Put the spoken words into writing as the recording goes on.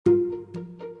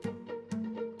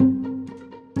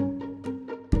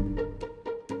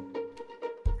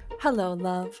Hello,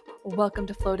 love. Welcome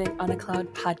to Floating on a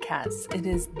Cloud podcast. It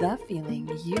is the feeling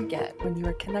you get when you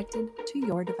are connected to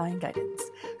your divine guidance.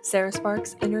 Sarah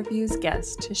Sparks interviews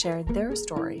guests to share their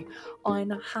story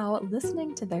on how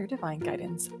listening to their divine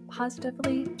guidance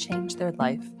positively changed their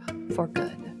life for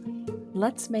good.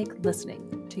 Let's make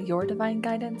listening to your divine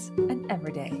guidance an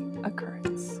everyday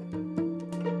occurrence.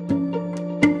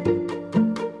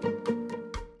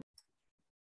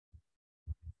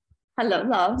 Hello,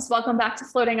 loves. Welcome back to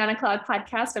Floating on a Cloud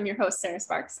podcast. I'm your host, Sarah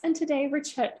Sparks, and today we're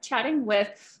chatting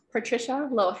with Patricia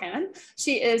Lohan.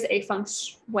 She is a feng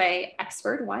shui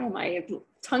expert. Why am I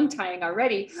tongue-tying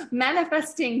already?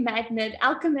 Manifesting magnet,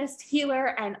 alchemist,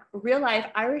 healer, and real-life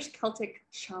Irish Celtic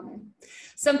shaman.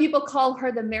 Some people call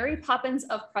her the Mary Poppins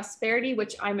of prosperity,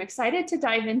 which I'm excited to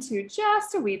dive into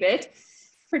just a wee bit.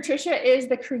 Patricia is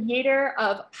the creator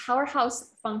of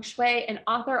Powerhouse Feng Shui and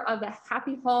author of The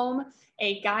Happy Home,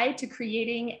 a guide to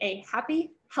creating a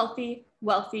happy, healthy,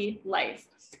 wealthy life.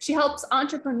 She helps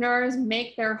entrepreneurs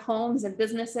make their homes and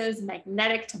businesses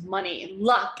magnetic to money,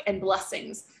 luck, and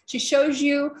blessings. She shows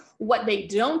you what they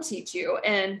don't teach you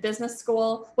in business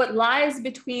school, what lies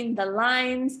between the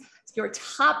lines, your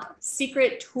top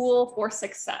secret tool for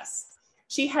success.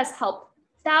 She has helped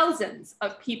thousands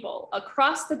of people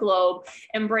across the globe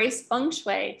embrace feng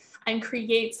shui and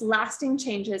creates lasting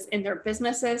changes in their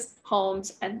businesses,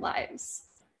 homes, and lives.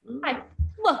 Hi,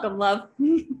 welcome, love.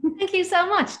 Thank you so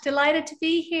much. Delighted to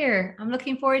be here. I'm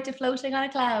looking forward to floating on a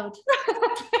cloud.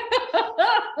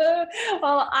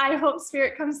 Well, I hope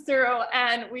spirit comes through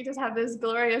and we just have this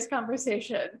glorious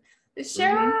conversation.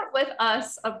 Share with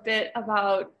us a bit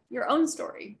about your own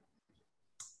story.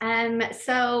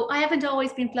 So I haven't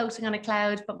always been floating on a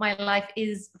cloud, but my life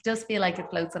does feel like it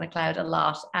floats on a cloud a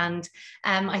lot. And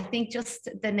I think just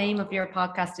the name of your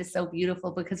podcast is so beautiful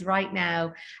because right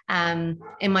now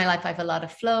in my life, I have a lot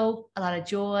of flow, a lot of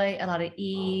joy, a lot of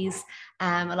ease,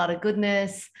 a lot of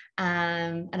goodness,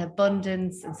 and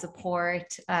abundance and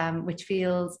support, which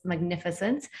feels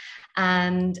magnificent.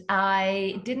 And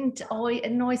I didn't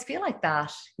always feel like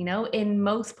that, in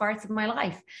most parts of my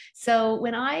life. So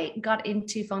when I got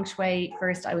into feng shui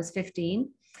first, I was 15.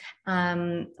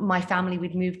 My family,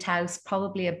 we'd moved house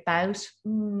probably about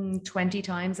 20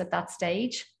 times at that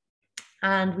stage.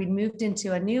 And we'd moved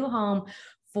into a new home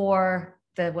for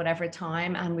the whatever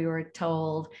time. And we were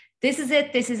told, this is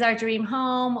it. This is our dream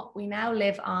home. We now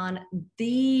live on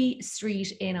the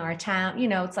street in our town.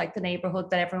 It's like the neighborhood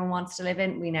that everyone wants to live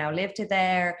in. We now lived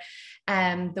there.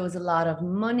 There was a lot of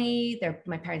money there.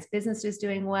 My parents' business was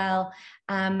doing well.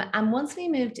 And once we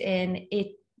moved in,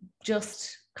 it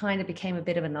just kind of became a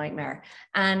bit of a nightmare.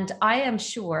 And I am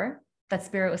sure that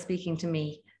spirit was speaking to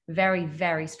me very,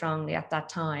 very strongly at that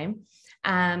time.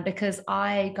 Because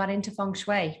I got into feng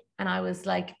shui and I was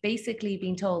like basically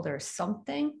being told there's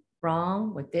something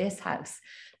wrong with this house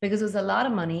because there was a lot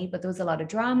of money, but there was a lot of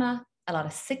drama, a lot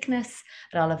of sickness,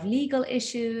 a lot of legal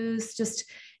issues.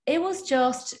 It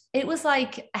was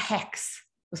like a hex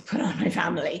was put on my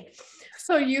family.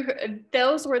 So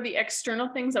those were the external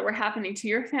things that were happening to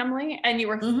your family and you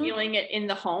were feeling it in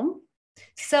the home?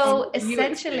 So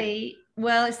essentially,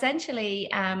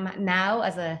 now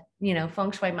as a,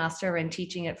 feng shui master and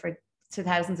teaching it to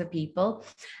thousands of people,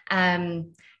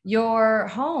 your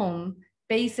home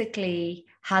basically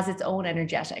has its own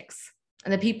energetics,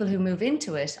 and the people who move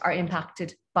into it are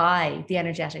impacted by the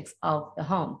energetics of the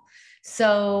home.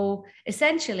 So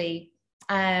essentially,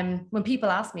 when people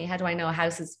ask me, how do I know a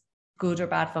house is good or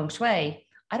bad feng shui?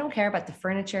 I don't care about the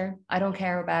furniture. I don't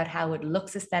care about how it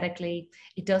looks aesthetically.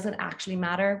 It doesn't actually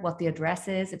matter what the address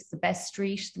is. If it's the best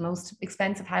street, the most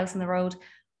expensive house on the road.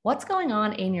 What's going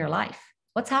on in your life?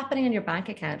 What's happening in your bank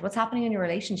account? What's happening in your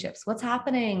relationships? What's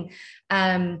happening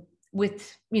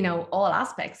with, all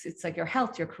aspects? It's like your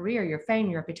health, your career, your fame,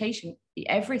 your reputation,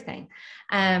 everything.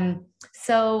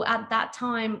 So at that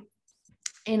time,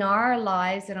 in our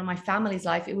lives and in my family's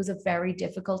life, it was a very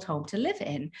difficult home to live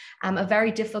in, a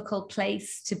very difficult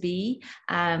place to be,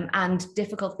 and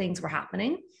difficult things were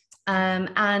happening.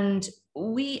 And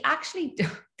we actually,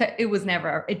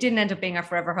 it didn't end up being our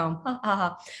forever home.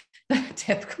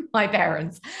 Typical my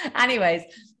parents. Anyways,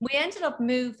 we ended up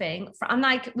moving.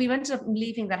 We ended up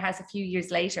leaving that house a few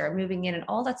years later, moving in, and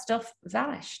all that stuff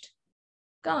vanished,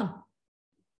 gone.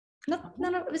 No,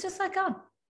 it was just like gone.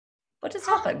 What just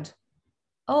happened?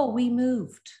 Oh, we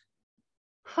moved.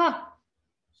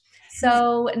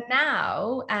 So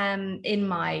now, in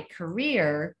my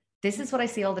career, this is what I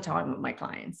see all the time with my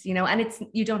clients, and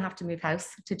you don't have to move house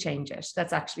to change it.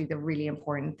 That's actually the really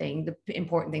important thing. The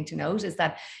important thing to note is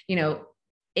that,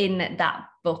 in that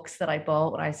books that I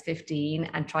bought when I was 15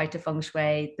 and tried to feng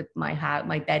shui my house,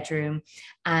 my bedroom,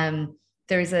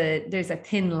 there's a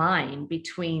thin line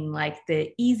between like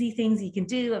the easy things you can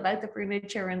do about the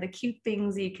furniture and the cute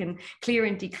things you can clear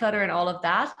and declutter and all of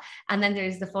that. And then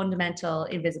there's the fundamental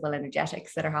invisible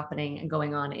energetics that are happening and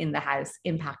going on in the house,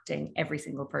 impacting every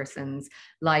single person's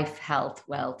life, health,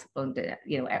 wealth,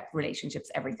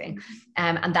 relationships, everything.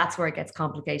 And that's where it gets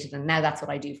complicated. And now that's what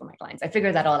I do for my clients. I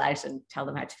figure that all out and tell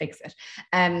them how to fix it.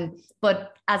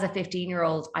 But as a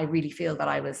 15-year-old, I really feel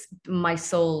that my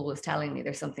soul was telling me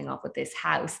there's something up with this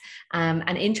house.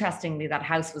 And interestingly, that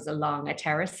house was along a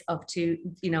terrace of two,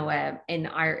 a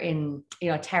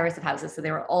terrace of houses. So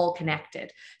they were all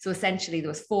connected. So essentially there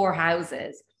was 4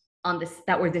 houses on this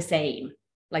that were the same,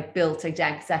 like built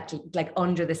exactly like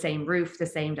under the same roof, the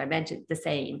same dimension, the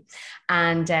same.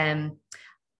 And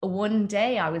one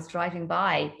day I was driving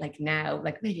by, like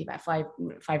maybe about five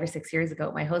or 6 years ago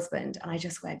with my husband, and I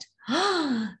just went,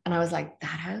 oh, and I was like, that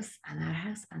house and that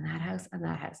house and that house and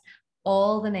that house.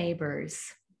 All the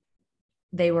neighbors,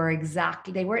 they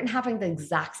weren't having the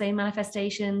exact same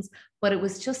manifestations, but it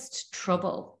was just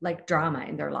trouble, like drama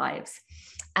in their lives.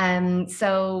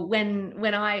 So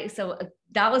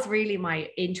that was really my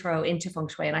intro into feng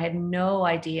shui, and I had no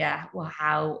idea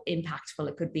how impactful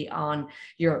it could be on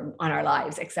our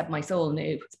lives, except my soul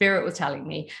knew. Spirit was telling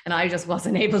me, and I just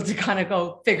wasn't able to kind of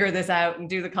go figure this out and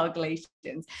do the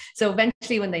calculations. So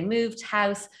eventually, when they moved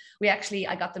house,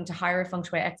 I got them to hire a feng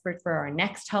shui expert for our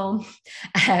next home.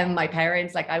 My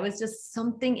parents,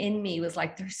 something in me was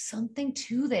like, there's something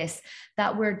to this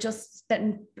that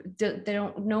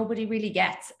nobody really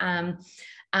gets.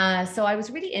 So I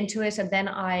was really into it. And then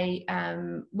I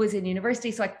was in university.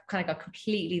 So I kind of got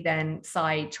completely then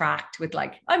sidetracked with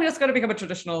I'm just going to become a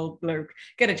traditional bloke,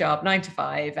 get a job 9 to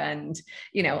 5. And,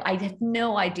 I had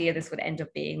no idea this would end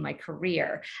up being my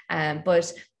career.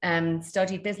 But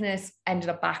studied business, ended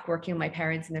up back working with my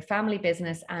parents in their family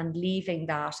business and leaving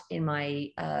that in my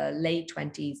late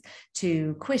 20s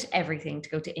to quit everything to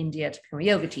go to India to become a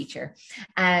yoga teacher.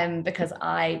 Because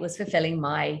I was fulfilling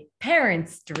my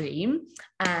parents' dream,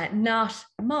 not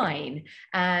mine.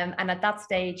 And at that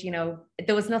stage,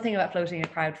 there was nothing about floating in a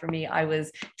crowd for me. I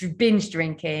was binge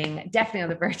drinking, definitely on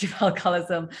the verge of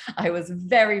alcoholism. I was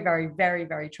very, very, very,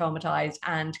 very traumatized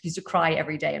and used to cry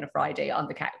every day on a Friday on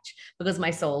the couch because my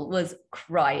soul was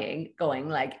crying, going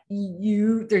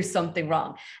there's something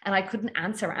wrong. And I couldn't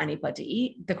answer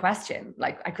anybody the question.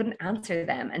 I couldn't answer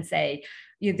them and say,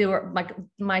 they were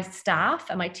my staff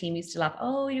and my team used to laugh.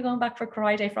 Oh, you're going back for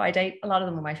Cry Day Friday. A lot of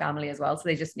them were my family as well. So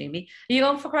they just knew me. Are you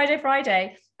going for Cry Day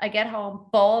Friday? I get home,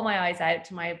 bawl my eyes out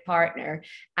to my partner,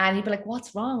 and he'd be like,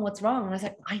 what's wrong? What's wrong? And I was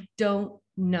like, I don't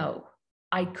know.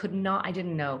 I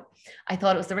didn't know. I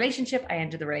thought it was the relationship. I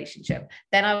ended the relationship.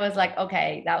 Then I was like,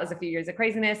 okay, that was a few years of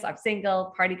craziness. I'm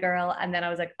single, party girl. And then I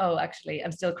was like, oh, actually,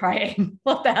 I'm still crying.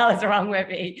 What the hell is wrong with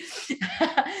me?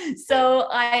 So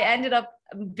I ended up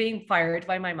being fired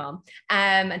by my mom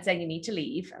and saying, you need to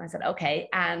leave. And I said, okay.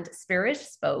 And Spirit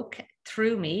spoke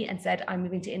through me and said, I'm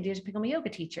moving to India to become a yoga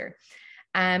teacher.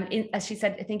 As she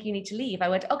said, I think you need to leave. I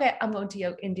went, okay, I'm going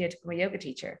to India to become a yoga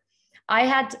teacher. I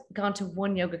had gone to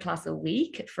 1 yoga class a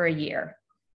week for a year.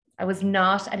 I was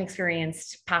not an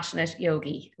experienced, passionate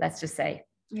yogi, let's just say.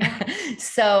 Yeah.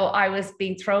 So I was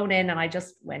being thrown in and I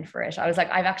just went for it. I was like,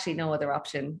 I've actually no other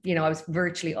option. I was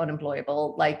virtually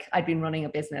unemployable. I'd been running a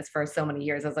business for so many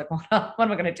years. I was like, what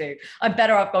am I going to do? I'm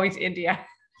better off going to India.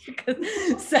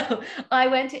 So I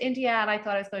went to India and I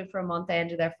thought I was going for a month. I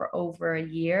ended there for over a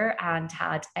year and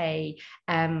had a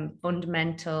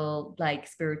fundamental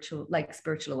spiritual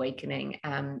awakening,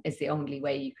 is the only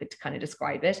way you could kind of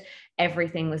describe it.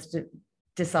 Everything was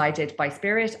decided by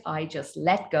Spirit. I just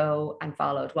let go and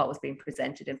followed what was being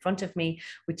presented in front of me,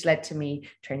 which led to me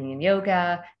training in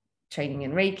yoga, training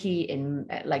in Reiki, in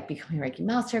becoming Reiki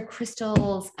master,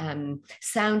 crystals,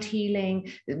 sound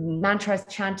healing, mantras,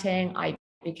 chanting. I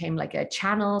became a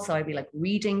channel. So I'd be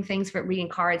reading things, reading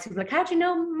cards. People how do you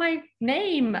know my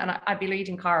name? And I'd be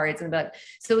reading cards and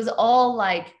so it was all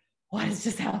what is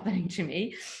just happening to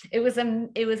me? It was a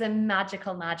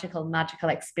magical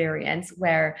experience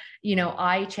where,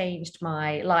 I changed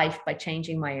my life by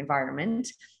changing my environment.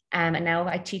 And now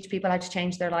I teach people how to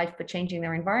change their life, by changing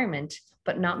their environment,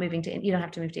 but not moving to, you don't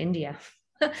have to move to India.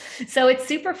 So it's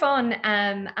super fun.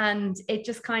 And it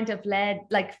just kind of led,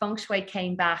 feng shui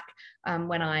came back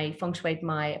when I feng shuied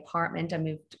my apartment. I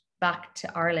moved back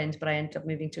to Ireland, but I ended up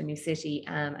moving to a new city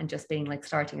and just being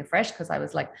starting afresh, because I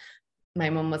was my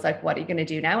mom was what are you going to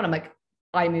do now? And I'm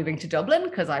I'm moving to Dublin,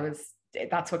 because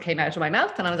that's what came out of my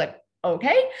mouth. And I was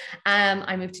okay.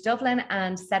 I moved to Dublin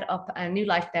and set up a new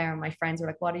life there. And my friends were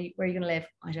like, where are you going to live?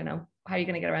 I don't know. How are you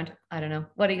going to get around? I don't know.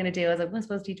 What are you going to do? I was like, I'm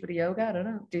supposed to teach a bit of yoga. I don't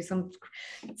know. Do some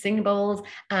singing bowls.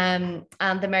 And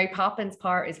the Mary Poppins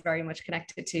part is very much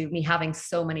connected to me having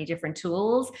so many different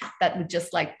tools that would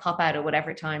just like pop out at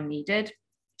whatever time needed.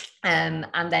 And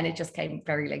then it just came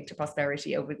very linked to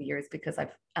prosperity over the years, because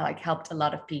I've like helped a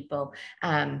lot of people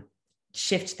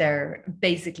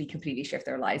basically completely shift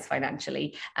their lives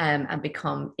financially, and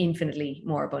become infinitely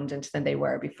more abundant than they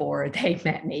were before they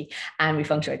met me and we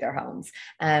feng shuied their homes.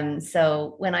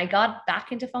 So when I got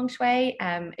back into feng shui,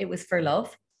 it was for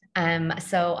love.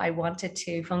 So I wanted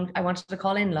to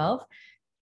call in love.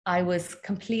 I was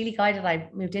completely guided. I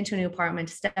moved into a new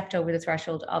apartment, stepped over the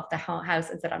threshold of the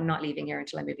house and said, I'm not leaving here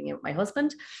until I'm moving in with my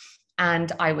husband.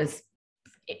 And I was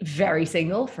very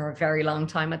single for a very long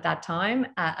time at that time,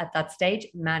 at that stage,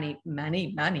 many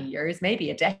years,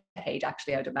 maybe a decade,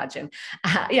 actually, I would imagine.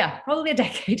 Yeah, probably a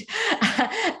decade.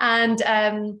 And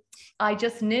I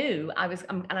just knew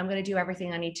I'm going to do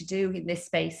everything I need to do in this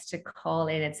space to call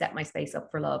in and set my space up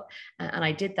for love. And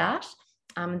I did that.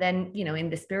 Then, in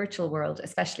the spiritual world,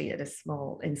 especially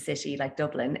in city like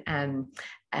Dublin,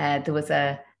 there was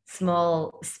a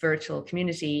small spiritual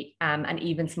community, and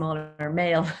even smaller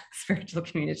male spiritual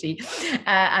community.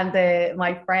 And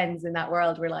my friends in that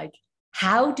world were like,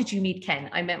 how did you meet Ken?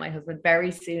 I met my husband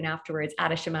very soon afterwards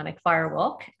at a shamanic fire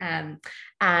walk.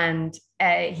 And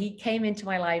he came into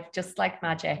my life just like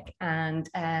magic. And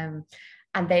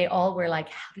they all were like,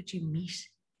 how did you meet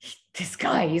this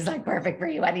guy? He's like perfect for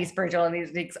you, and he's spiritual and he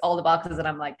ticks all the boxes. And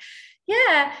I'm like,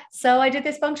 yeah. So I did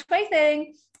this feng shui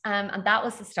thing. And that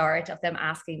was the start of them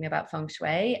asking me about feng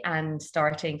shui and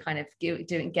starting kind of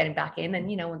getting back in. And,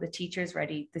 when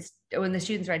the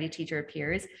students ready teacher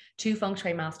appears, 2 feng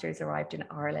shui masters arrived in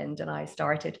Ireland, and I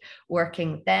started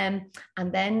working with them.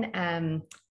 And then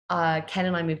Ken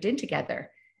and I moved in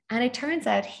together, and it turns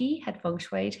out he had feng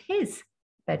shuied his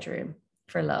bedroom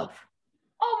for love.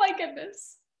 Oh my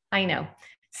goodness. I know.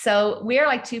 So we're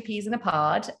like 2 peas in a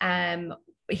pod.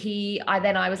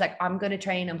 I was like, I'm going to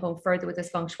train. I'm going further with this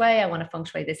feng shui. I want to feng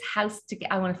shui this house.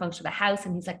 I want to feng shui the house.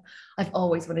 And he's like, I've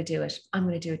always wanted to do it. I'm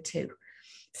going to do it too.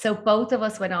 So both of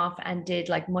us went off and did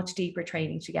like much deeper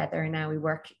training together. And now we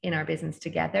work in our business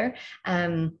together.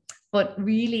 But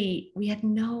really, we had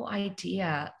no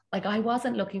idea. Like, I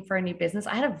wasn't looking for a new business.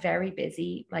 I had a very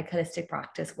busy, like, holistic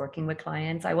practice working with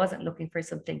clients. I wasn't looking for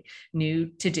something new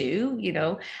to do,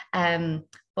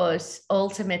 but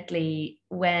ultimately,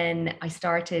 when I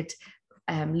started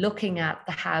looking at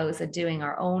the house and doing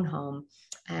our own home,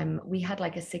 we had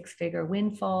like a 6-figure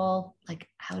windfall, like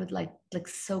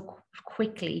so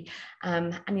quickly.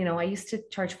 And, I used to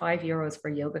charge €5 for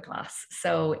a yoga class.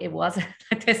 So it wasn't,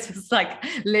 this was like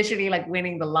literally like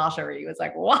winning the lottery. It was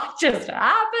like, what just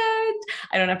happened?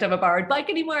 I don't have to have a borrowed bike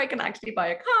anymore. I can actually buy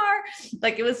a car.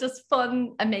 Like, it was just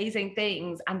fun, amazing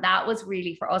things. And that was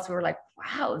really for us. We were like,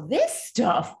 wow, this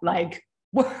stuff like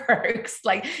works.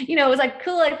 Like, it was like,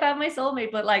 cool, I found my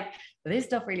soulmate, but like, this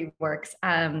stuff really works.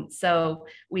 So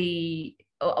we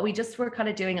just were kind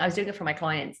of I was doing it for my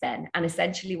clients then. And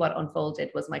essentially what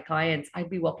unfolded was my clients, I'd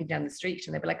be walking down the street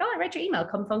and they'd be like, oh, I read your email,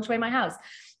 come feng shui my house.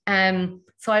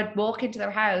 So I'd walk into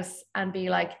their house and be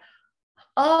like,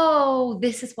 oh,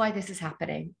 this is why this is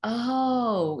happening.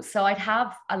 Oh, so I'd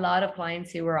have a lot of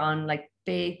clients who were on like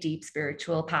big, deep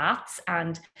spiritual paths,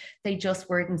 and they just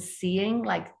weren't seeing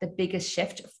like the biggest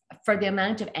shift for the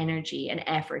amount of energy and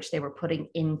effort they were putting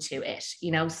into it,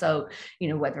 So,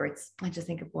 whether it's, I just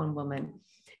think of one woman,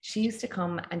 she used to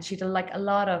come and she'd like a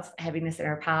lot of heaviness in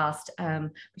her past.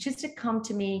 But she used to come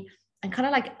to me and kind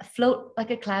of like float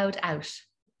like a cloud out.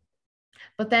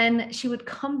 But then she would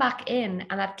come back in,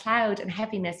 and that cloud and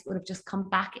heaviness would have just come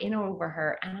back in over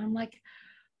her. And I'm like,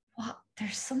 what?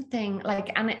 There's something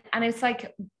like, and it's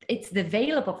like, it's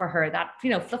available for her, that,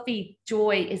 fluffy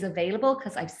joy is available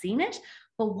because I've seen it.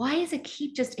 But why is it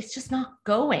it's just not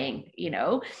going,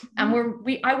 And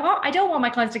I don't want my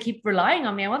clients to keep relying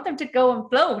on me. I want them to go and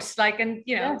float, like, and,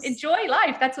 yes, enjoy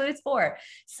life. That's what it's for.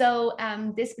 So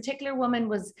this particular woman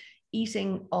was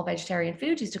eating all vegetarian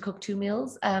food. She used to cook 2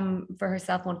 meals for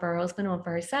herself, one for her husband, one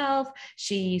for herself.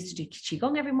 She used to do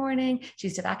Qigong every morning. She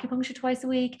used to have acupuncture twice a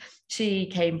week. She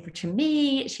came to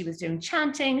me. She was doing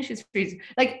chanting. She was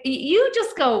like, you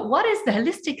just go, what is the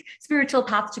holistic spiritual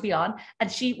path to be on?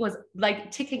 And she was like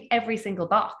ticking every single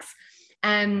box.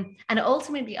 And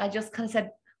ultimately I just kind of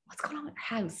said, what's going on with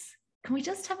her house? can we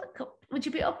just have a cup? Would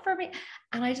you be up for me?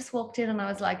 And I just walked in and I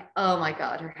was like, oh my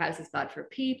God, her house is bad for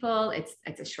people. It's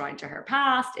a shrine to her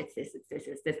past. It's this, it's this,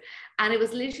 it's this. And it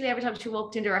was literally every time she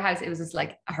walked into her house, it was just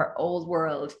like her old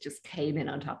world just came in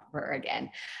on top of her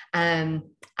again. And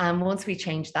once we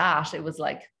changed that, it was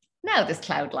like, now this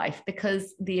cloud life,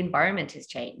 because the environment has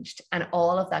changed and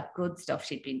all of that good stuff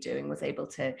she'd been doing was able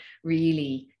to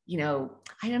really, you know,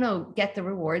 I don't know, get the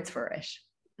rewards for it.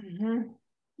 Mm-hmm.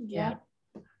 Yeah.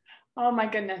 Oh my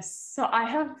goodness. So I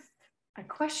have a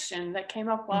question that came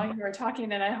up while you were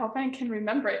talking, and I hope I can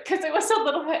remember it because it was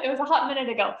a hot minute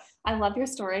ago. I love your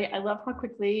story. I love how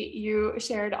quickly you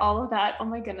shared all of that. Oh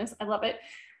my goodness. I love it.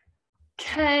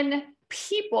 Can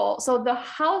people, so the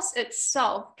house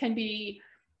itself can be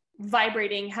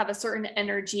vibrating, have a certain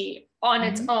energy on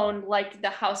its own, like the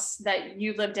house that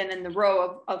you lived in the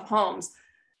row of homes.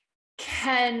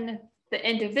 Can the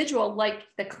individual, like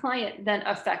the client, then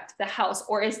affect the house,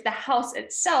 or is the house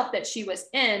itself that she was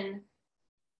in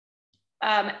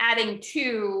adding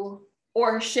to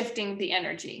or shifting the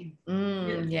energy?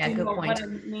 Yeah, good point. What I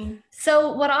mean?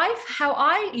 So how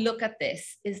I look at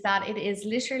this is that it is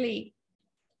literally,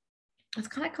 it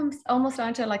kind of comes almost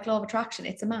down to like law of attraction.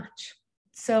 It's a match.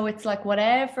 So it's like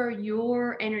whatever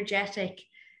your energetic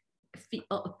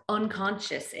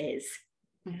unconscious is,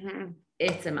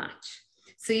 it's a match.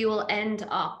 So you will end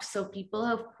up, so people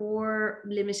have poor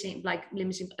limiting,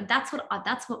 that's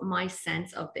what my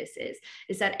sense of this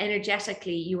is that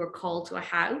energetically you are called to a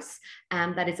house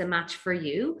that is a match for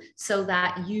you, so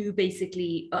that you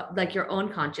basically, like your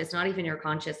unconscious, not even your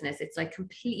consciousness, it's like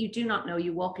complete, you do not know,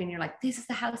 you walk in, you're like, this is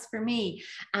the house for me.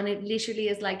 And it literally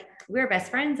is like, we're best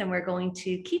friends and we're going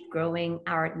to keep growing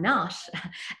our knot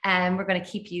and we're going to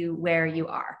keep you where you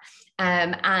are.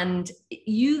 And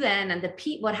you then, and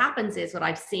what happens is, what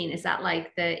I've seen is that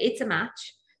like it's a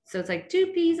match. So it's like two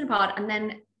peas in a pod, and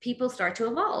then people start to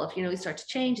evolve. You know, you start to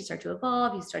change, you start to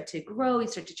evolve, you start to grow, you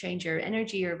start to change your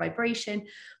energy, your vibration,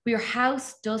 but your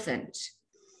house doesn't.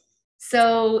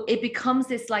 So it becomes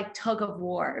this like tug of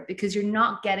war, because you're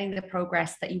not getting the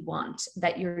progress that you want,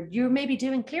 that you're maybe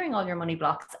doing, clearing all your money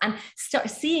blocks and start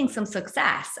seeing some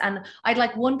success. And I'd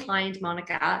like one client,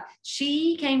 Monica,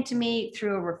 she came to me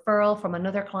through a referral from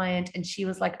another client, and she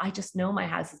was like, I just know my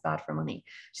house is bad for money.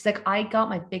 She's like, I got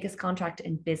my biggest contract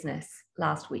in business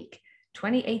last week,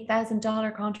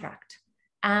 $28,000 contract.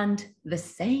 And the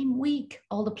same week,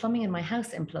 all the plumbing in my house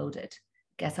imploded.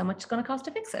 Guess how much it's going to cost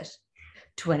to fix it?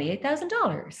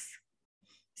 $28,000.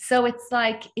 So it's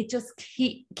like, it just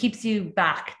keeps you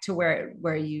back to where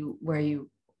you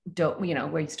don't, you know,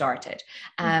 where you started.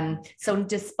 So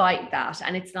despite that,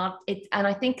 and and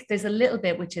I think there's a little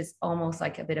bit, which is almost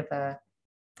like a bit of a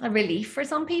relief for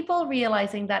some people,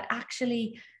 realizing that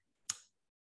actually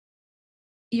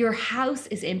your house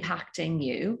is impacting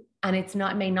you. And it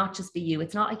may not just be you.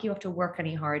 It's not like you have to work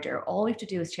any harder. All we have to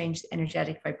do is change the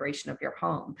energetic vibration of your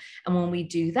home. And when we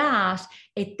do that,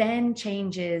 it then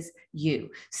changes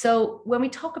you. So when we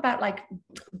talk about like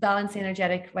balancing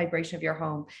energetic vibration of your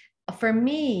home, for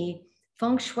me,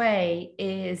 feng shui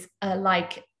is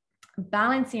like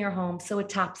balancing your home so it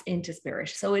taps into spirit.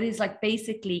 So it is like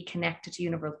basically connected to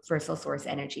universal source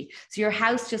energy. So your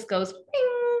house just goes,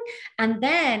 bing, and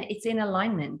then it's in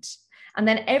alignment. And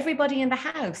then everybody in the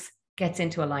house gets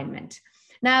into alignment.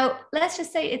 Now, let's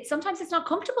just say sometimes it's not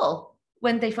comfortable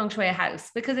when they feng shui a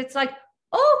house, because it's like,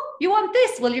 oh, you want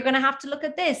this? Well, you're going to have to look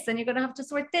at this, and you're going to have to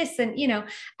sort this, and you know,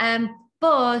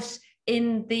 but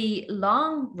in the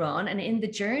long run and in the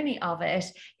journey of it,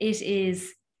 it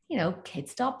is, you know,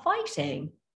 kids stop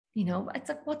fighting. You know, it's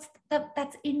like, what's that?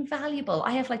 That's invaluable.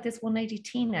 I have like this one lady,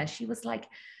 Tina, she's like,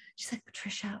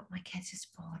 Patricia, my kids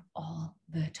just fought all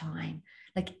the time.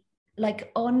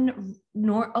 Like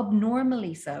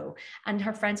abnormally so. And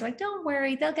her friends are like, don't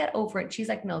worry, they'll get over it. She's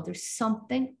like, no, there's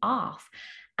something off.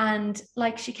 And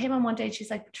like, she came on one day, she's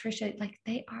like, Patricia, like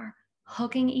they are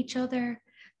hugging each other.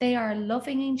 They are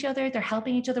loving each other. They're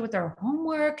helping each other with their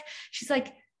homework. She's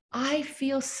like, I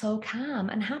feel so calm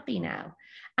and happy now.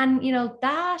 And, you know,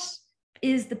 that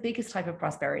is the biggest type of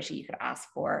prosperity you could ask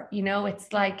for. You know,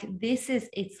 it's like,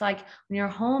 it's like when your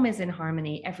home is in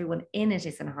harmony, everyone in it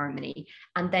is in harmony,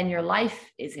 and then your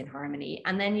life is in harmony,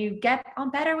 and then you get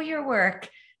on better with your work,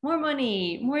 more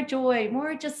money, more joy,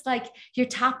 more just like you're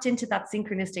tapped into that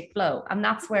synchronistic flow. And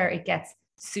that's where it gets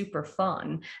super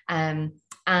fun. And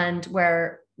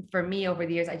where for me over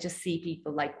the years, I just see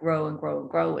people like grow and grow and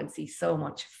grow and see so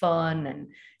much fun and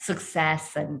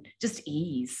success and just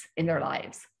ease in their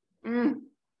lives.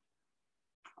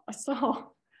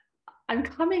 So I'm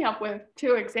coming up with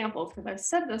two examples, because I've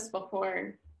said this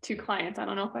before to clients. I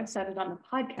don't know if I said it on the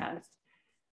podcast.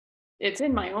 it's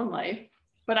in my own life,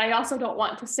 but I also don't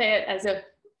want to say it as if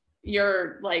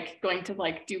you're like going to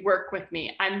like do work with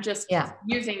me. I'm just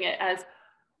using it as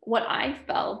what I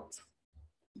felt.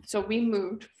 So we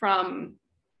moved from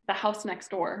the house next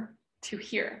door to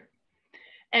here,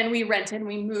 and we rented.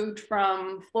 We moved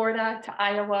from Florida to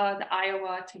Iowa, the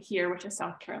Iowa to here, which is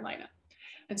South Carolina.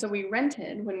 And so we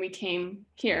rented when we came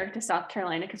here to South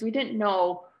Carolina because we didn't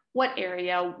know what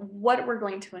area, what we're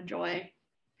going to enjoy.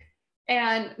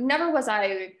 And never was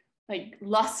I like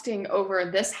lusting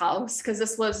over this house because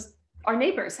this was our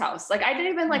neighbor's house. Like I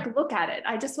didn't even like look at it.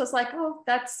 I just was like, oh,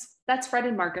 that's Fred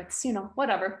and Margaret's, you know,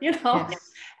 whatever, you know.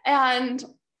 Yes. And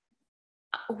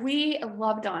we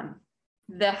loved on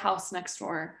the house next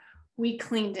door. We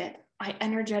cleaned it. I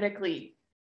energetically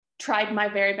tried my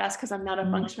very best, because I'm not a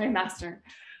feng shui master,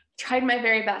 tried my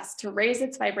very best to raise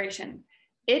its vibration.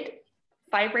 It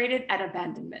vibrated at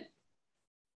abandonment.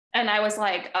 And I was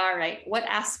like, all right, what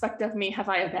aspect of me have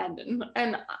I abandoned?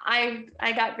 And I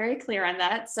got very clear on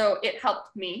that. So it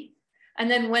helped me. And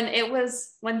then when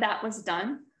that was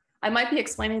done, I might be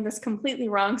explaining this completely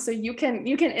wrong. So you can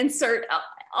insert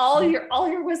all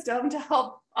your wisdom to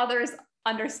help others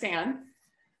understand.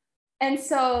 And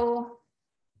so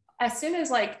as soon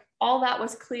as like all that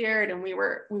was cleared and we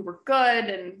were good,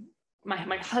 and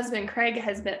my husband Craig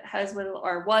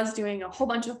was doing a whole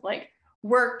bunch of like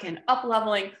work and up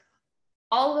leveling,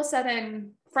 all of a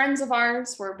sudden friends of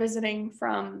ours were visiting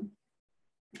from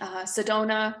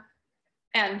Sedona,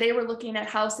 and they were looking at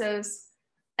houses.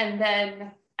 And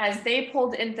then as they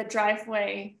pulled in the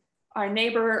driveway, our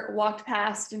neighbor walked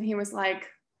past and he was like,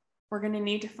 we're going to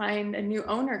need to find a new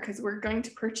owner because we're going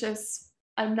to purchase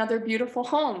another beautiful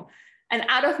home. And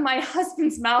out of my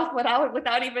husband's mouth,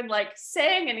 without even like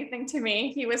saying anything to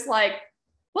me, he was like,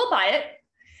 we'll buy it.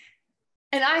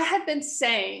 And I had been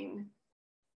saying,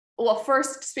 well,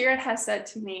 first, Spirit has said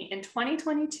to me, in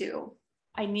 2022,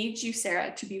 I need you,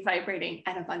 Sarah, to be vibrating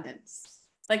at abundance.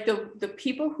 Like the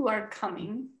people who are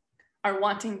coming are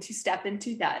wanting to step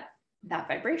into that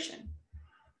vibration.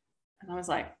 And I was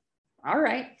like, all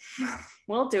right,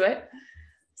 we'll do it.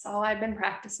 So I've been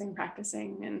practicing,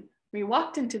 and we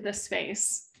walked into this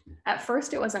space. At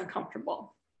first, it was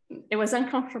uncomfortable. It was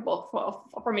uncomfortable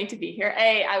for me to be here.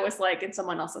 I was like in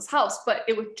someone else's house, but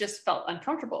it just felt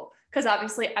uncomfortable because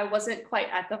obviously I wasn't quite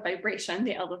at the vibration,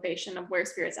 the elevation of where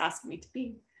Spirit's asking me to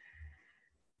be.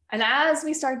 And as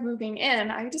we started moving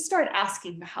in, I just started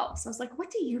asking the house. I was like,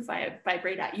 what do you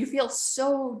vibrate at? You feel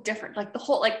so different, like the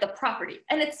whole, like the property.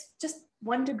 And it's just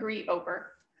 1 degree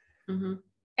over. Mm-hmm.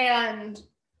 And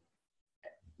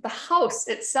the house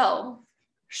itself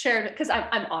shared it, because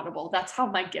I'm audible. That's how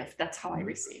my gift, that's how I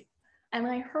receive. And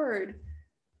I heard,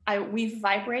 we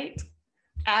vibrate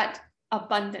at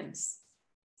abundance.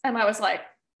 And I was like,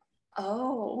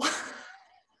 oh,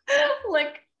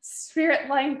 like Spirit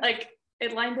line, like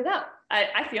it lined it up.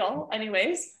 I feel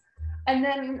anyways. And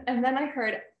then I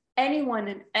heard, anyone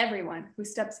and everyone who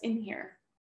steps in here,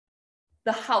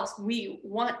 the house, we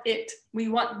want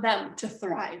them to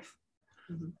thrive.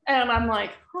 Mm-hmm. And I'm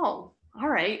like, oh, all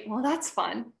right, well, that's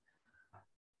fun.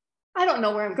 I don't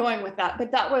know where I'm going with that,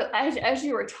 but that was, as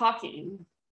you were talking,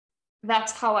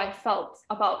 that's how I felt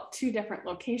about 2 different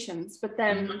locations. But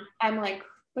then I'm like,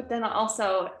 but then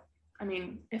also, I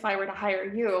mean, if I were to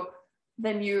hire you,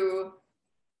 then you're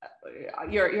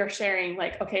sharing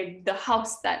like, okay, the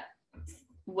house that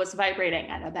was vibrating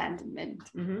at abandonment,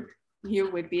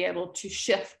 you would be able to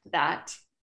shift that.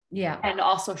 Yeah. And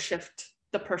also shift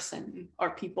the person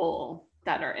or people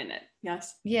that are in it.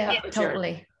 Yes. Yeah,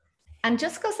 totally. And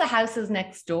just because the house is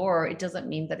next door, it doesn't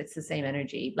mean that it's the same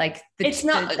energy. Like it's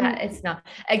not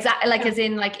exactly like, as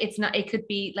in like, it's not, it could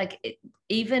be like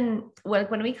even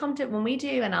when we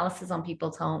do analysis on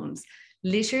people's homes,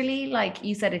 literally, like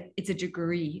you said, it's a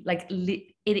degree, like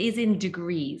it is in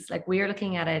degrees. Like we're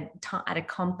looking at a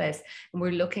compass and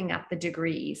we're looking at the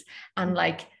degrees, and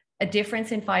like a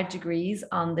difference in 5 degrees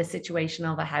on the situation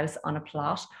of a house on a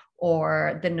plot,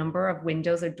 or the number of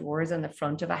windows or doors on the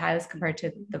front of a house compared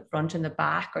to the front and the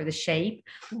back, or the shape,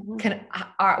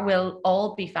 will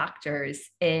all be factors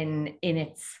in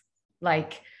its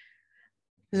like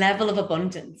level of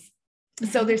abundance.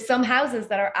 So there's some houses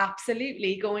that are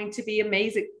absolutely going to be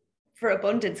amazing for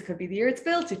abundance. It could be the year it's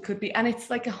built, it could be, and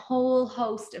it's like a whole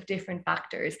host of different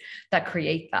factors that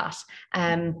create that.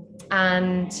 And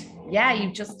yeah,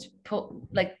 you just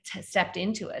stepped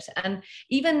into it. And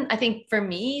even I think for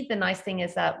me, the nice thing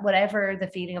is that whatever the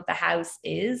feeling of the house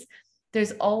is,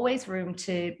 there's always room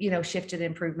to, shift and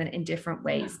improvement in different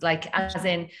ways. Like as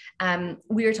in,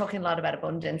 we were talking a lot about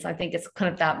abundance. I think it's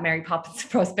kind of that Mary Poppins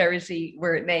prosperity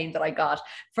word name that I got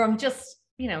from just,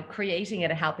 you know, creating it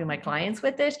and helping my clients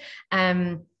with it.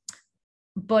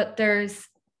 But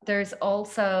there's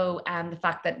also the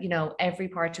fact that, you know, every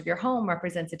part of your home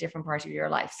represents a different part of your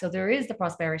life. So there is the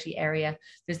prosperity area.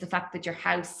 There's the fact that your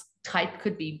house type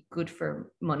could be good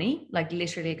for money, like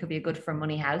literally it could be a good for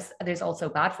money house. There's also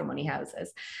bad for money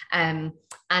houses, and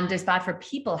there's bad for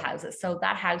people houses. So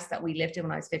that house that we lived in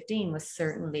when I was 15 was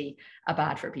certainly a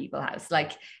bad for people house.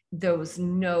 Like there was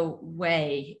no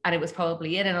way, and it was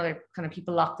probably in another kind of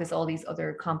people locked this, all these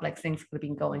other complex things could have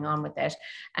been going on with it.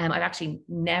 I've actually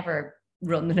never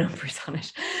run the numbers on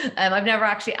it. I've never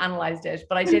actually analyzed it,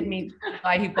 but I did meet the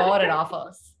guy who bought it off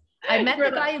us. I met the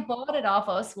guy who bought it off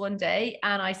us one day,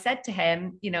 and I said to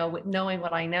him, you know, with knowing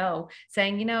what I know,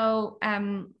 saying, you know,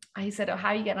 I said, oh, how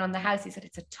are you getting on the house? He said,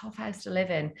 it's a tough house to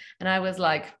live in. And I was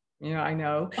like, yeah, I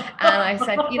know. And I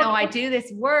said, you know, I do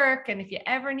this work, and if you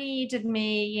ever needed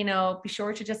me, you know, be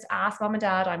sure to just ask mom and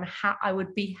dad. I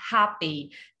would be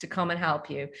happy to come and help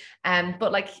you.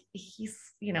 But like, he's,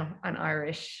 you know, an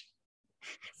Irish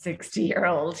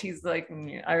 60-year-old. He's like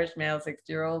Irish male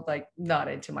 60-year-old, like not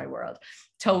into my world.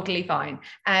 Totally fine.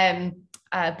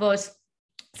 But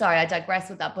sorry, I digress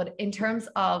with that. But in terms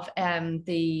of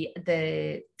the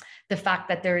fact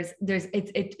that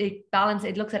it balance,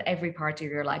 it looks at every part of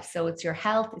your life. So it's your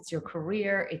health, it's your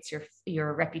career, it's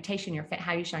your reputation,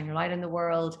 how you shine your light in the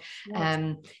world.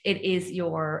 Yes. It is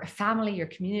your family, your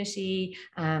community,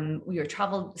 your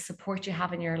travel support you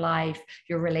have in your life,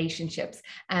 your relationships.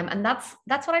 And that's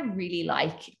what I really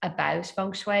like about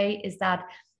feng shui, is that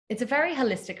it's a very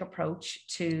holistic approach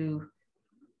to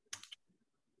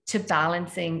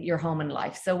balancing your home and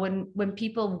life. So when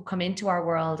people come into our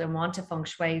world and want to feng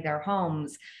shui their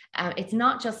homes, it's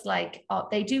not just like, oh,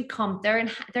 they do come, they're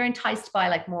enticed by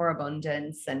like more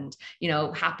abundance and, you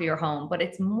know, happier home, but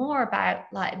it's more about,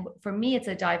 like, for me, it's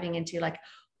a diving into like,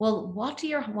 well, what do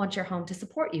you want your home to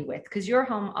support you with? Because your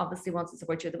home obviously wants to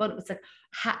support you with the button. It's like,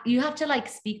 you have to like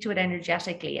speak to it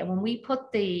energetically. And when we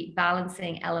put the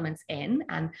balancing elements in,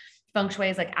 and feng shui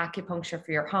is like acupuncture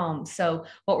for your home. So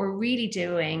what we're really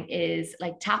doing is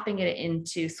like tapping it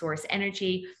into source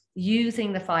energy,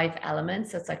 using the 5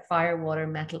 elements. So it's like fire, water,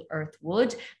 metal, earth,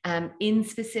 wood, in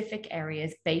specific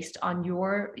areas based on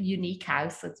your unique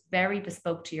house. So it's very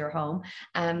bespoke to your home.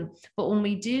 But when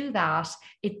we do that,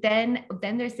 it then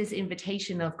there's this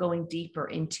invitation of going deeper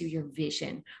into your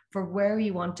vision for where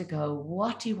you want to go.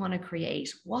 What do you want to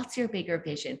create? What's your bigger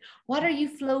vision? What are you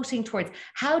floating towards?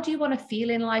 How do you want to feel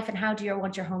in life? And how do you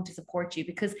want your home to support you?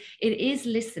 Because it is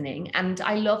listening. And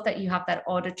I love that you have that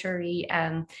auditory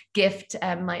gift.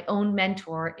 My own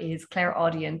mentor is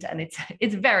clairaudient, and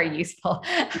it's very useful.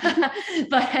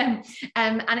 But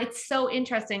and it's so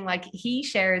interesting. Like he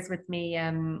shares with me,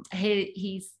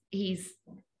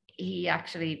 he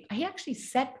actually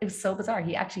sat, it was so bizarre.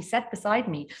 He actually sat beside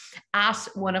me at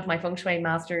one of my feng shui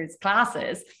master's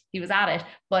classes. He was at it,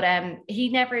 but he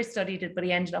never studied it, but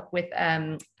he ended up with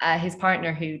his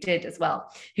partner who did as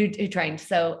well, who trained.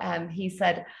 So he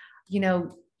said, you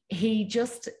know,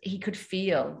 he could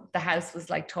feel the house was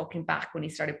like talking back when they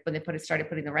started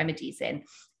putting the remedies in.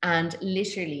 And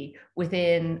literally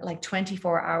within like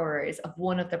 24 hours of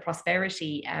one of the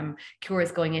prosperity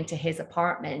cures going into his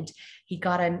apartment, he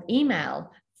got an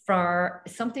email for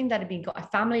something that had been a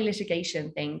family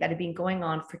litigation thing that had been going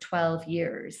on for 12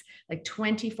 years, like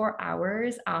 24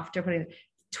 hours after putting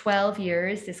 12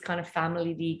 years, this kind of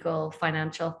family legal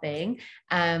financial thing,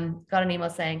 got an email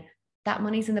saying that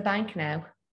money's in the bank now.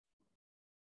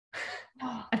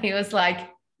 And he was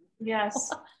like,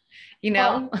 yes. You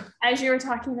know, well, as you were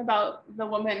talking about the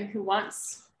woman who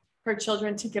wants her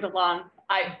children to get along,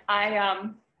 I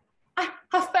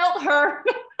felt her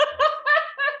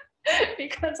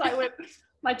because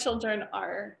my children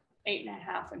are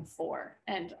 8.5 and 4,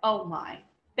 and oh my,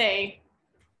 they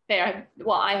are,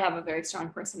 well, I have a very strong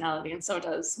personality, and so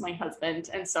does my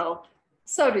husband, and so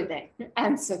do they,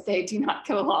 and so they do not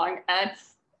get along.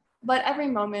 But every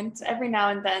now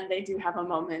and then, they do have a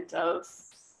moment of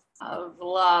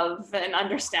love and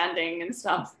understanding and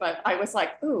stuff. But I was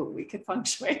like, ooh, we could feng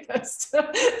shui this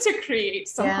to create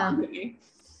some harmony.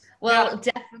 Well,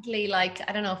 definitely, like,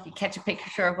 I don't know if you catch a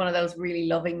picture of one of those really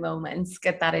loving moments,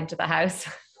 get that into the house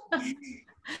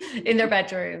in their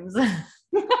bedrooms.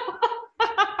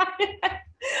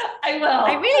 I will.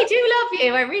 I really do love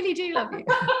you. I really do love you.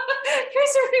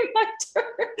 Here's a reminder.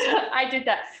 I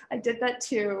did that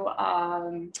too.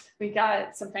 We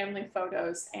got some family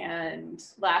photos, and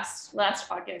last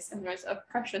August, and there was a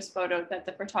precious photo that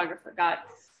the photographer got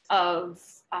of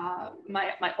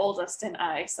my oldest and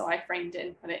I. So I framed it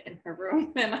and put it in her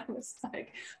room, and I was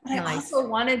like, but I also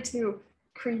wanted to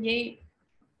create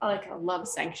like a love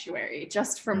sanctuary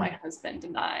just for my husband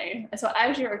and I. So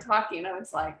as you were talking, I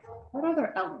was like, what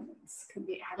other elements could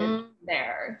be added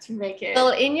there to make it?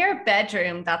 Well, in your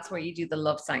bedroom, that's where you do the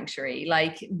love sanctuary.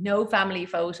 Like no family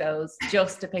photos,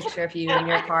 just a picture of you and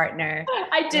your partner.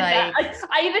 I did that.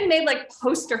 I even made like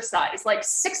poster size, like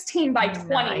 16 by 20.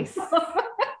 Nice.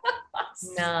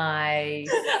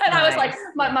 Nice. And I was like,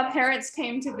 my parents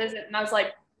came to visit and I was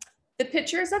like, the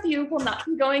pictures of you will not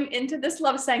be going into this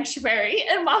love sanctuary.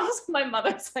 And my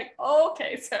mother's like, oh,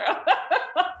 okay, Sarah.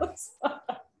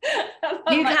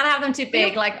 You can't have them too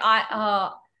big. Like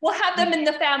we'll have them in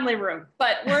the family room,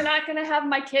 but we're not going to have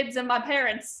my kids and my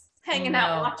parents hanging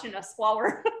out watching us while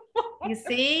we're you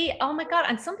see, oh my God.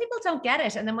 And some people don't get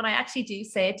it. And then when I actually do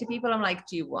say it to people, I'm like,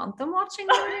 do you want them watching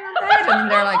you in your bed? And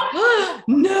they're like, oh,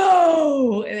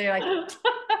 no. And they're like,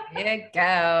 here you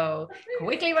go.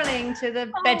 Quickly running to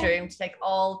the bedroom to take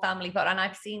all family photos. And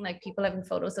I've seen like people having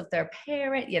photos of their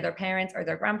parents or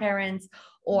their grandparents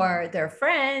or their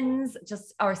friends,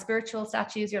 just our spiritual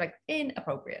statues. You're like,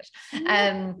 inappropriate.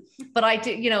 But I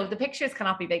do, the pictures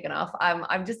cannot be big enough.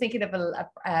 I'm just thinking of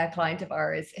a client of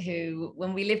ours who,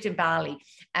 when we lived in Bali,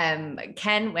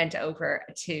 Ken went over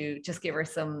to just give her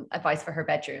some advice for her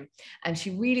bedroom, and she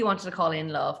really wanted to call in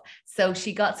love. So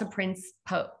she got some prints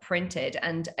printed,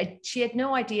 and she had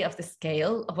no idea of the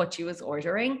scale of what she was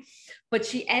ordering, but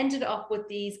she ended up with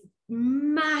these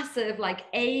massive like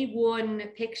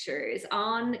A1 pictures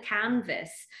on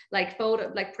canvas, like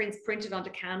prints printed onto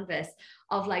canvas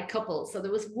of like couples. So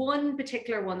there was one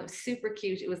particular one that was super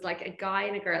cute. It was like a guy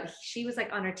and a girl. She was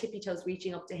like on her tippy toes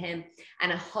reaching up to him,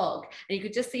 and a hug, and you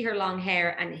could just see her long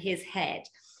hair and his head.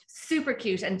 Super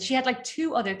cute. And she had like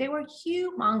two other, they were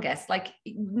humongous, like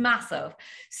massive.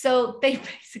 So they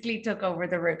basically took over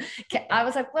the room. I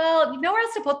was like, well, nowhere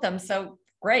else to put them, so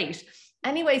great.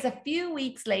 Anyways, a few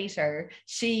weeks later,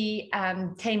 she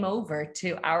came over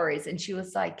to ours, and she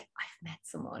was like, I've met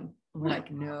someone. And we're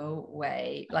like, no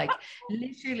way. Like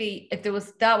literally,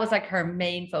 that was like her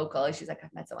main focal. She's like,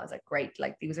 I've met someone. I was like, great.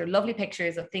 Like these are lovely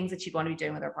pictures of things that she'd want to be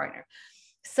doing with her partner.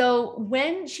 So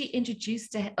when she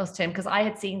introduced us to him, because I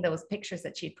had seen those pictures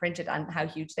that she'd printed and how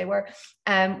huge they were,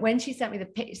 when she sent me the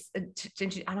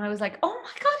pictures, and I was like, oh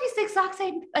my God, he's the exact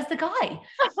same as the guy.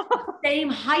 Same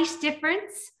height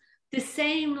difference, the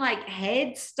same like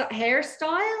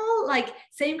hairstyle, like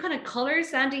same kind of color,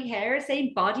 sandy hair,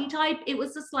 same body type. It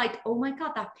was just like, oh my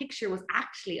God, that picture was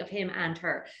actually of him and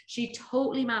her. She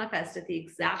totally manifested the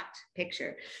exact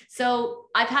picture. So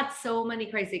I've had so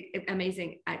many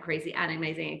amazing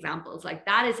examples. Like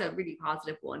that is a really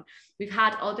positive one. We've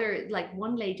had other, like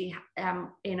one lady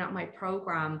in my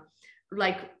program,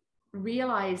 like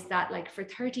realized that like for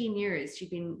 13 years she'd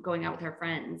been going out with her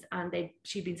friends, and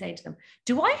she'd been saying to them,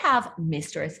 do I have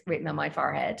mistress written on my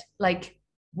forehead? Like,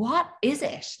 what is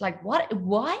it? Like, why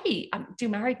do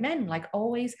married men like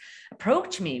always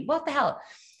approach me? What the hell?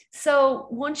 So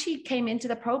once she came into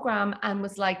the program and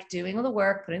was like doing all the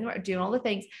work, doing all the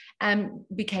things,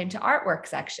 became to artwork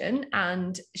section,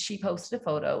 and she posted a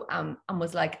photo and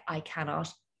was like, I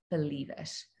cannot believe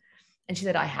it. And she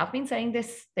said, I have been saying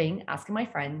this thing, asking my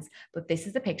friends, but this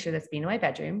is the picture that's been in my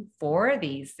bedroom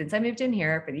since I moved in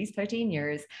here for these 13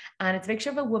 years. And it's a picture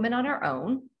of a woman on her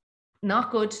own,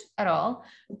 not good at all,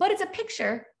 but it's a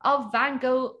picture of Van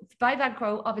Gogh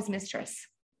of his mistress.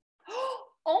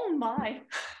 Oh my.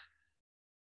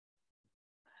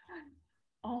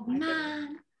 Oh my man.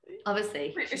 Goodness.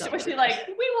 Obviously. Was she like,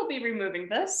 we will be removing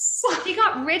this? She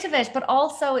got rid of it, but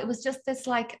also it was just this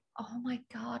like, oh my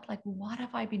God, like what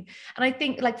have I been? And I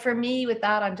think like for me with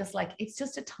that, I'm just like, it's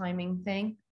just a timing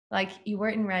thing. Like you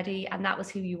weren't ready, and that was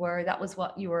who you were. That was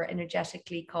what you were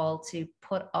energetically called to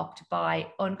put up, to buy,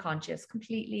 unconscious,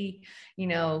 completely,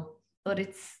 but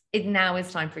it now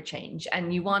is time for change,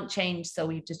 and you want change. So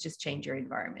you just change your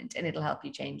environment, and it'll help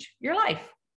you change your life.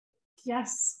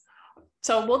 Yes.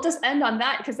 So we'll just end on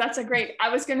that, because that's I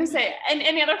was going to say, and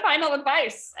any other final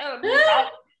advice?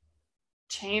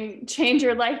 Change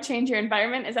your life, change your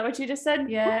environment. Is that what you just said?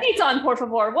 Yeah. It's on, por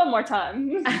favor, one more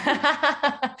time.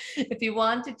 If you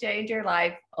want to change your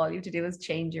life, all you have to do is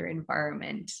change your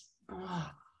environment.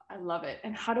 Oh, I love it.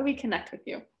 And how do we connect with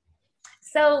you?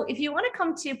 So if you want to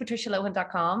come to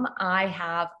patricialohan.com, I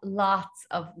have lots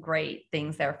of great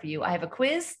things there for you. I have a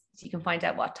quiz so you can find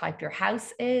out what type your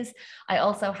house is. I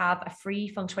also have a free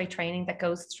feng shui training that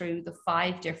goes through the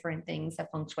 5 different things that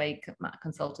feng shui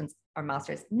consultants or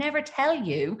masters never tell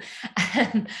you.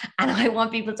 And I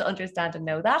want people to understand and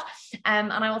know that.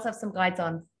 And I also have some guides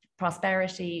on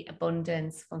prosperity,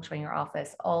 abundance, feng shui in your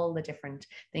office, all the different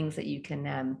things that you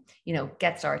can,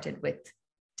 get started with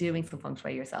doing some feng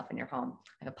shui yourself in your home.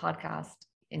 I have a podcast,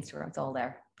 Instagram, it's all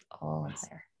there. all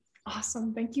there.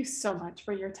 Awesome. Thank you so much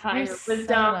for your time, You're your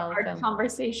wisdom, our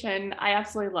conversation. I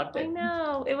absolutely loved it. I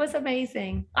know. It was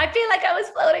amazing. I feel like I was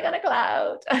floating on a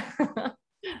cloud.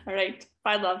 All right.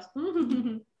 Bye, love.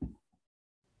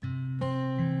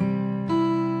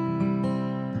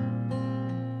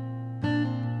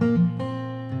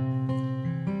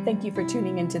 Thank you for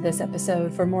tuning into this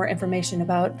episode. For more information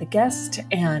about the guest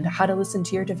and how to listen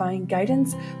to your divine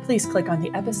guidance, please click on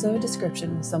the episode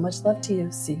description. So much love to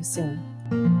you. See you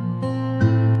soon.